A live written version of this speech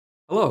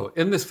Hello,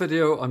 in this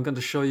video I'm going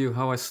to show you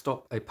how I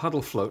stop a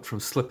paddle float from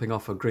slipping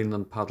off a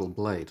Greenland paddle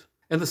blade.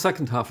 In the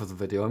second half of the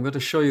video I'm going to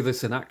show you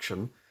this in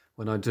action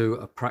when I do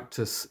a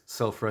practice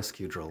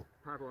self-rescue drill.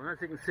 Paddle, and as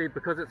you can see,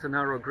 because it's a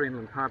narrow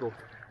Greenland paddle,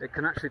 it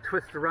can actually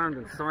twist around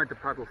inside the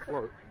paddle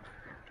float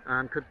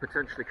and could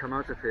potentially come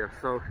out of here.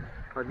 So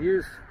I've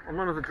used, on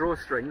one of the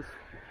drawstrings,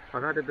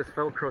 I've added this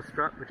Velcro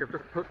strap which I've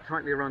just put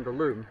tightly around the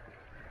loom.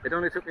 It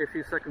only took me a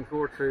few seconds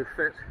more to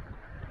fit,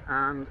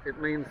 and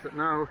it means that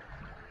now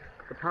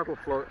the paddle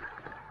float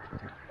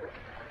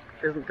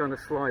isn't going to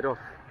slide off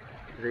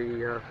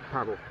the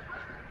paddle.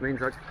 It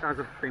means that, as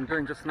I've been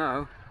doing just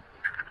now,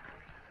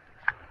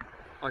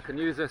 I can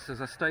use this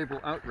as a stable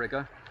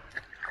outrigger,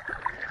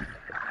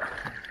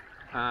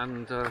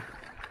 and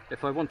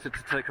if I wanted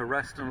to take a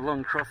rest on a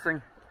long crossing,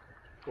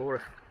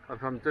 or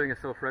if I'm doing a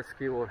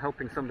self-rescue or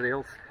helping somebody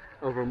else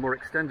over a more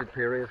extended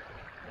period,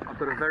 I've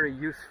got a very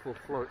useful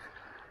float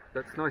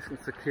that's nice and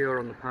secure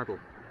on the paddle.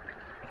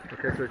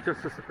 Okay, so it's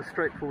just a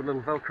straightforward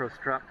little Velcro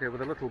strap here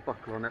with a little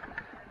buckle on it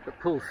that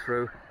pulls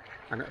through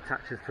and it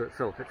attaches to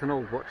itself. It's an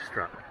old watch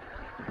strap.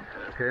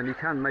 Okay, and you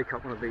can make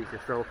up one of these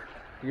yourself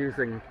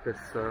using this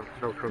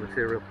Velcro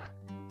material.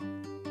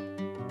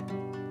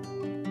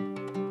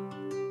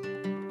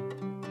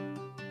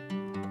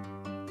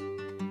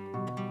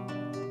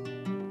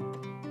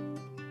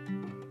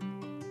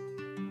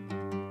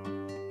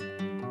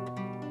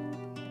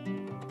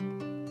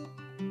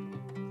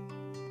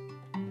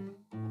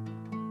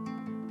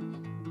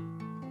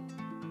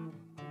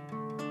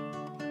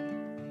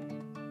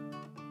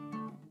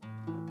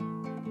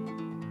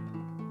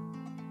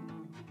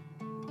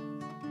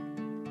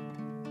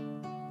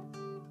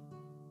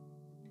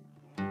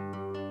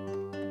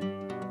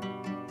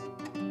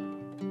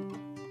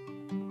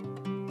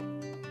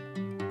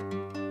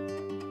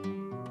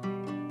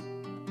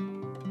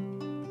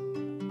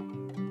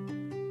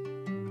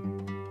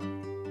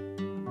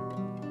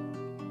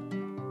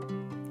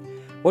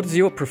 What is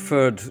your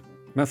preferred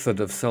method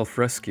of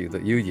self-rescue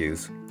that you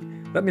use?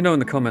 Let me know in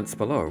the comments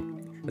below,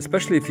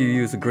 especially if you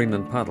use a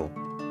Greenland paddle.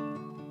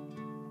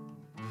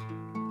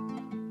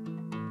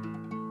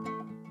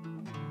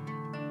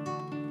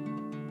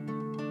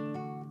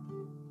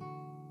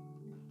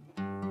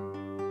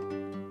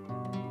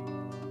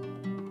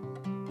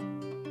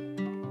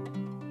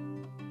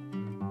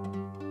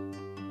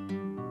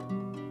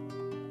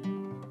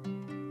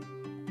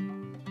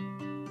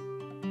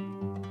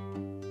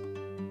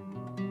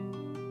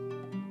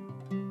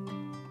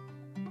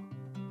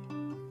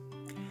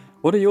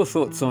 What are your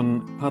thoughts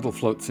on paddle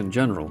floats in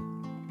general?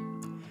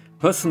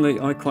 Personally,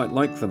 I quite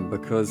like them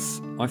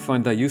because I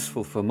find they're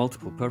useful for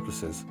multiple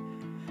purposes,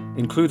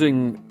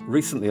 including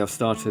recently I've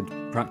started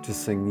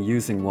practicing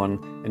using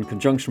one in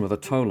conjunction with a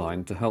tow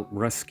line to help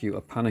rescue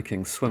a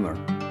panicking swimmer,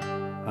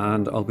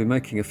 and I'll be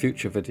making a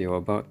future video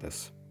about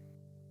this.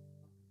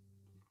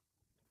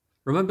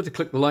 Remember to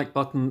click the like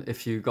button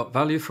if you got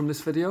value from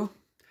this video.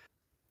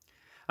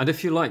 And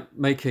if you like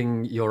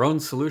making your own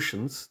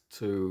solutions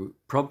to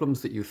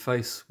problems that you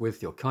face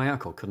with your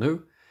kayak or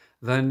canoe,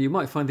 then you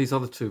might find these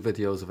other two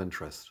videos of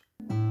interest.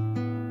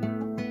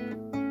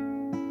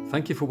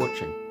 Thank you for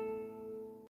watching.